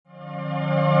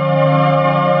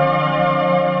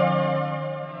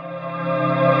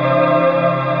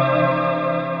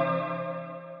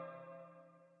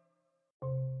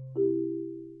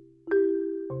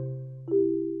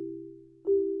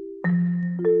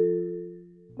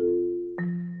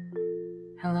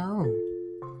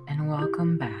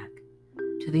welcome back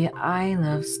to the I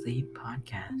Love Sleep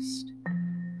podcast.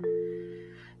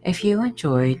 If you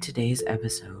enjoyed today's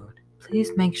episode, please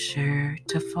make sure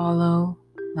to follow,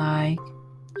 like,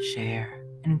 share,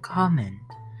 and comment,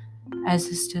 as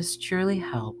this does truly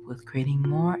help with creating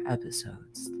more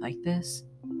episodes like this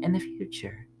in the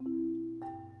future.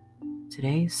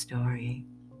 Today's story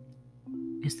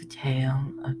is the tale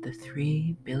of the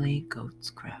 3 billy goats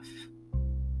Gruff.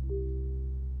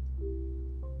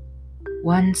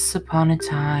 Once upon a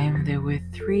time, there were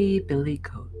 3 billy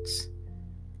goats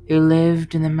who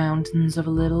lived in the mountains of a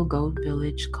little goat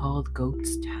village called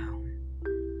Goat's Town.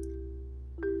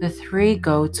 The 3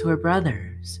 goats were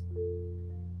brothers,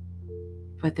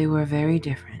 but they were very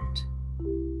different.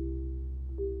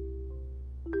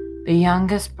 The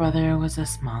youngest brother was the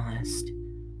smallest.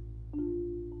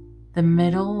 The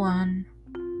middle one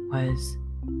was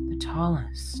the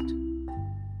tallest,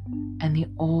 and the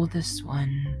oldest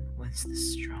one was the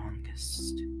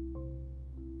strongest.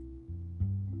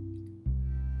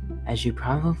 As you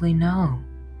probably know,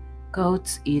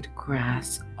 goats eat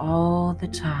grass all the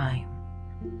time.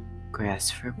 Grass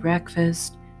for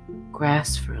breakfast,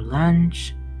 grass for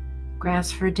lunch,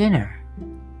 grass for dinner.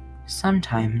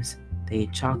 Sometimes they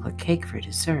eat chocolate cake for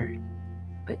dessert,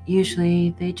 but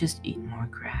usually they just eat more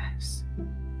grass.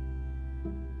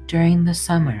 During the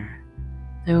summer,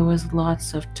 there was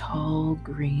lots of tall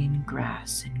green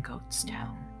grass in Goat's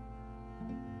Town.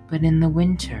 But in the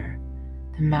winter,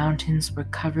 the mountains were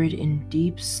covered in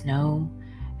deep snow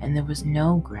and there was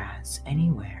no grass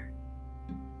anywhere.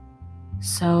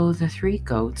 So the 3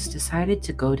 goats decided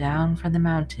to go down from the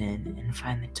mountain and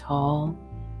find the tall,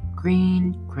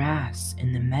 green grass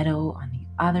in the meadow on the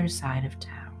other side of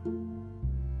town.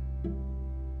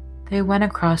 They went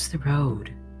across the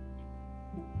road.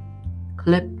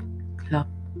 Clip, clop,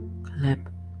 clip,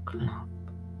 clop,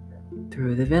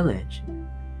 through the village.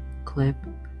 Clip,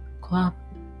 clop,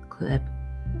 clip,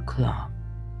 clop,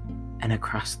 and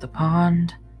across the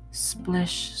pond.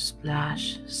 Splish,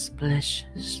 splash, splish,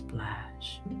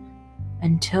 splash,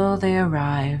 until they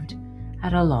arrived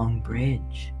at a long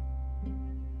bridge.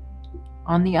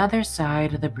 On the other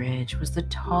side of the bridge was the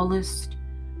tallest,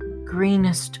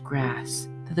 greenest grass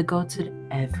that the goats had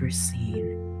ever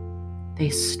seen. They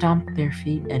stomped their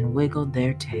feet and wiggled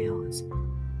their tails.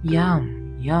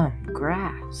 Yum, yum,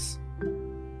 grass.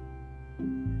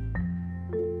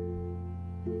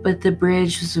 But the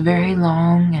bridge was very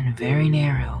long and very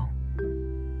narrow.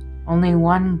 Only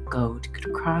one goat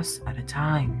could cross at a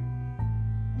time.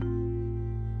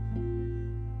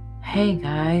 "Hey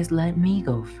guys, let me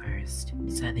go first,"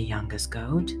 said the youngest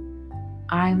goat.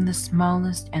 "I'm the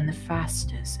smallest and the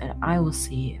fastest, and I will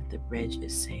see if the bridge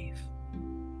is safe."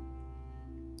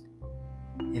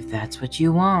 "If that's what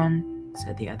you want,"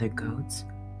 said the other goats,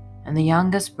 and the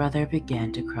youngest brother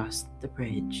began to cross the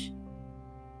bridge.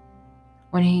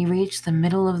 When he reached the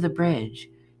middle of the bridge,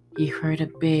 he heard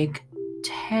a big,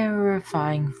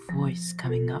 terrifying voice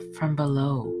coming up from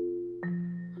below.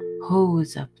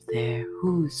 "Who's up there?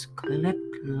 Who's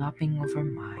clip-clopping over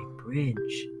my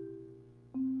bridge?"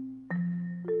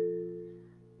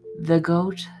 The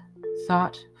goat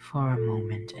thought for a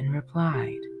moment and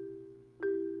replied,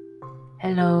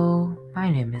 "Hello,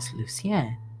 my name is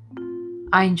Lucien.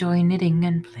 I enjoy knitting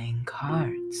and playing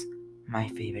cards. My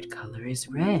favorite color is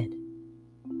red.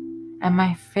 And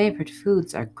my favorite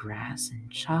foods are grass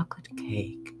and chocolate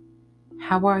cake.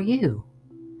 How are you?"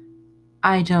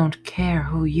 "I don't care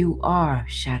who you are,"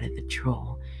 shouted the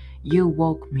troll. "You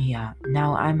woke me up.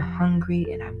 Now I'm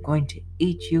hungry and I'm going to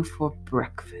eat you for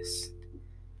breakfast."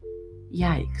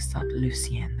 "Yikes," thought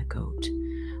Lucien the goat.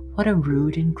 "What a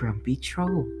rude and grumpy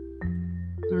troll."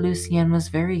 Lucien was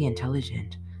very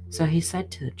intelligent, so he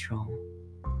said to the troll,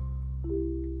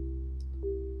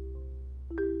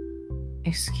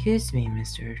 "Excuse me,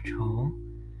 Mr. Troll.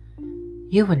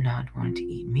 You would not want to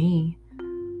eat me,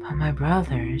 but my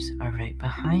brothers are right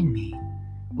behind me.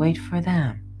 Wait for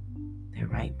them. They're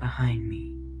right behind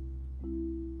me."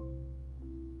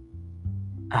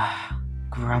 "Ah,"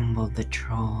 grumbled the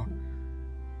troll.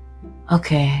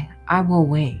 "Okay, I will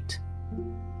wait.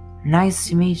 Nice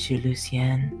to meet you,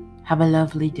 Lucien. Have a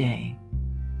lovely day."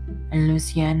 And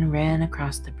Lucien ran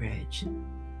across the bridge.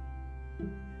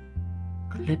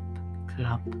 Clip,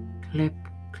 clop, clip,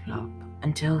 clop,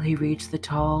 until he reached the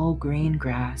tall green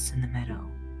grass in the meadow.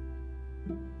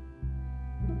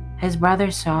 His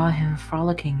brothers saw him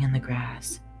frolicking in the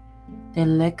grass. They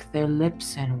licked their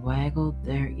lips and waggled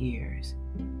their ears.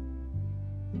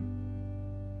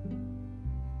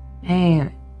 "Hey,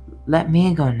 let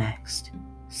me go next,"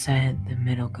 said the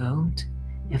middle goat.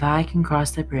 "If I can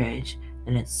cross the bridge,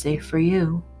 then it's safe for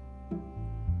you."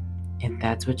 "If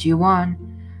that's what you want,"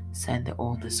 said the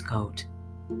oldest goat.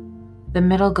 The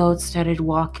middle goat started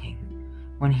walking.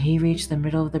 When he reached the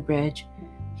middle of the bridge,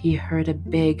 he heard a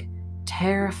big,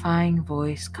 terrifying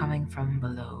voice coming from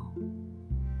below.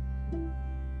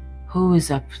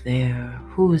 "Who's up there?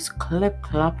 Who's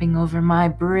clip-clopping over my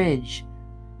bridge?"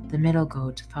 The middle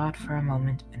goat thought for a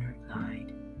moment and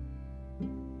replied,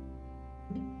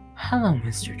 "Hello,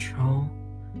 Mr. Troll.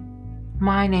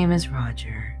 My name is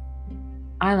Roger.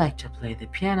 I like to play the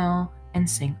piano and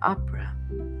sing opera.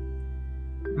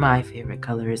 My favorite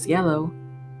color is yellow,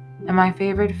 and my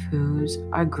favorite foods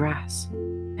are grass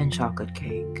and chocolate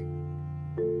cake.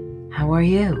 How are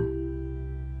you?"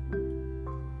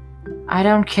 "I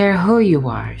don't care who you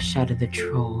are," shouted the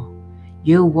troll.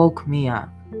 "You woke me up.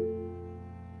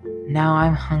 Now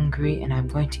I'm hungry and I'm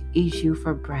going to eat you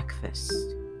for breakfast."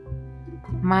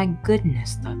 "My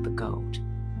goodness," thought the goat.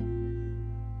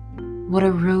 "What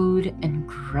a rude and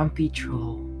grumpy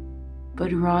troll."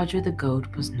 But Roger the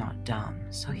goat was not dumb,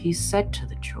 so he said to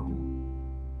the troll,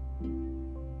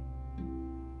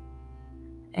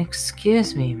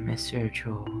 "Excuse me, Mr.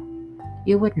 Troll.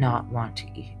 You would not want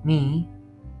to eat me.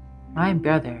 My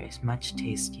brother is much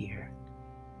tastier.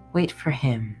 Wait for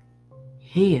him.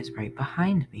 He is right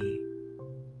behind me."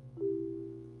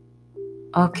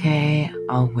 "Okay,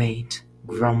 I'll wait,"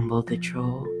 grumbled the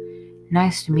troll.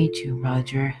 "Nice to meet you,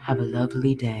 Roger. Have a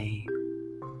lovely day."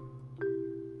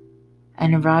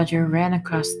 And Roger ran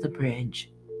across the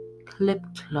bridge,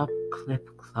 clip-clop,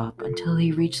 clip-clop, until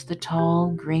he reached the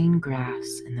tall green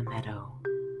grass in the meadow.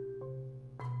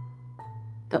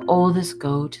 The oldest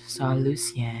goat saw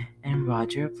Lucien and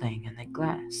Roger playing in the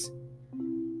grass.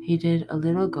 He did a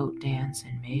little goat dance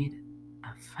and made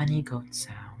a funny goat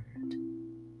sound.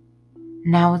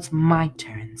 "Now it's my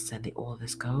turn," said the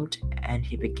oldest goat, and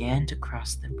he began to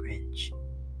cross the bridge.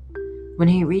 When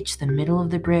he reached the middle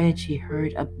of the bridge, he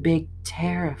heard a big,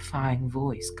 terrifying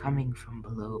voice coming from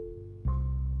below.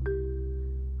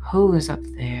 "Who's up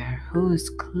there? Who's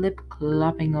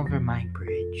clip-clopping over my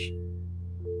bridge?"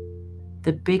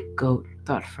 The big goat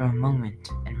thought for a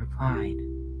moment and replied,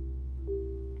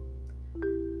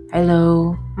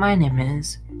 "Hello, my name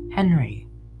is Henry.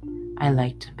 I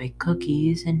like to bake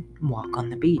cookies and walk on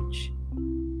the beach.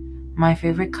 My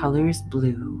favorite color is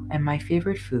blue, and my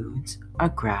favorite foods are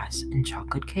grass and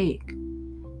chocolate cake.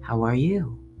 How are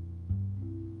you?"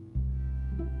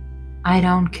 "I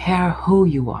don't care who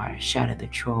you are," shouted the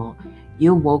troll.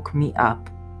 "You woke me up.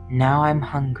 Now I'm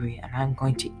hungry, and I'm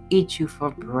going to eat you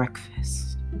for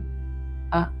breakfast."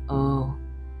 "Uh-oh,"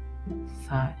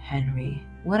 thought Henry.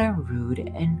 "What a rude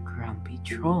and grumpy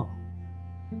troll."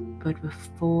 But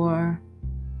before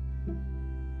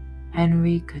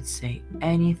Henry could say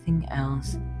anything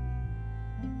else,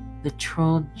 the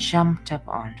troll jumped up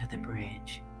onto the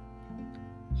bridge.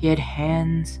 He had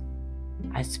hands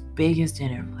as big as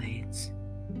dinner plates.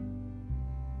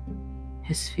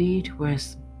 His feet were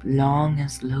as long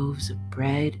as loaves of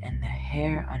bread, and the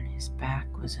hair on his back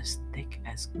was as thick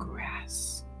as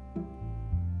grass.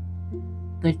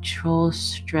 The troll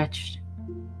stretched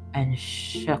and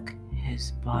shook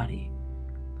his body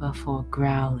before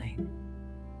growling,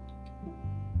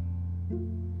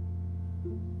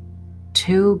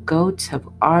 "2 goats have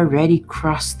already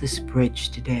crossed this bridge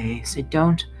today, so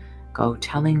don't go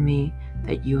telling me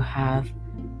that you have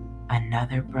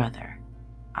another brother.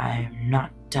 I am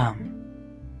not dumb.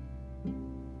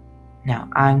 Now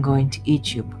I'm going to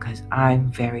eat you because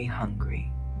I'm very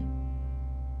hungry."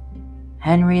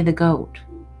 Henry the goat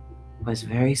was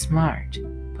very smart,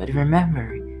 but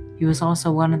remember, he was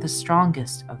also one of the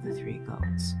strongest of the 3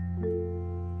 goats.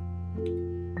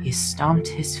 He stomped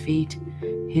his feet,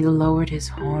 he lowered his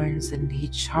horns, and he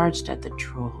charged at the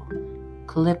troll.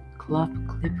 Clip-clop,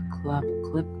 clip-clop,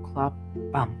 clip-clop,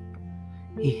 bump.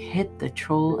 He hit the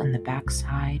troll in the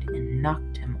backside and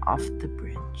knocked him off the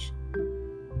bridge.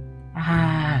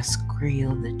 "Ah!"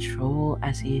 squealed the troll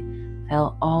as he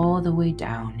fell all the way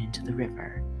down into the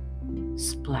river.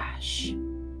 Splash!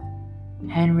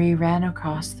 Henry ran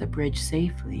across the bridge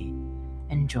safely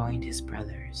and joined his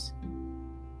brothers.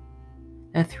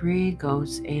 The 3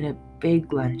 goats ate a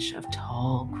big lunch of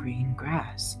tall green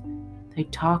grass. They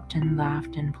talked and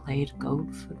laughed and played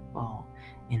goat football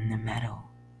in the meadow,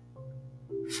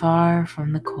 far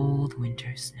from the cold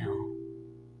winter snow.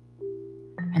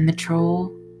 And the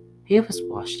troll, he was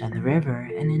washed down the river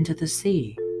and into the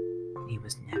sea. He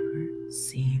was never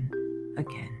seen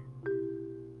again.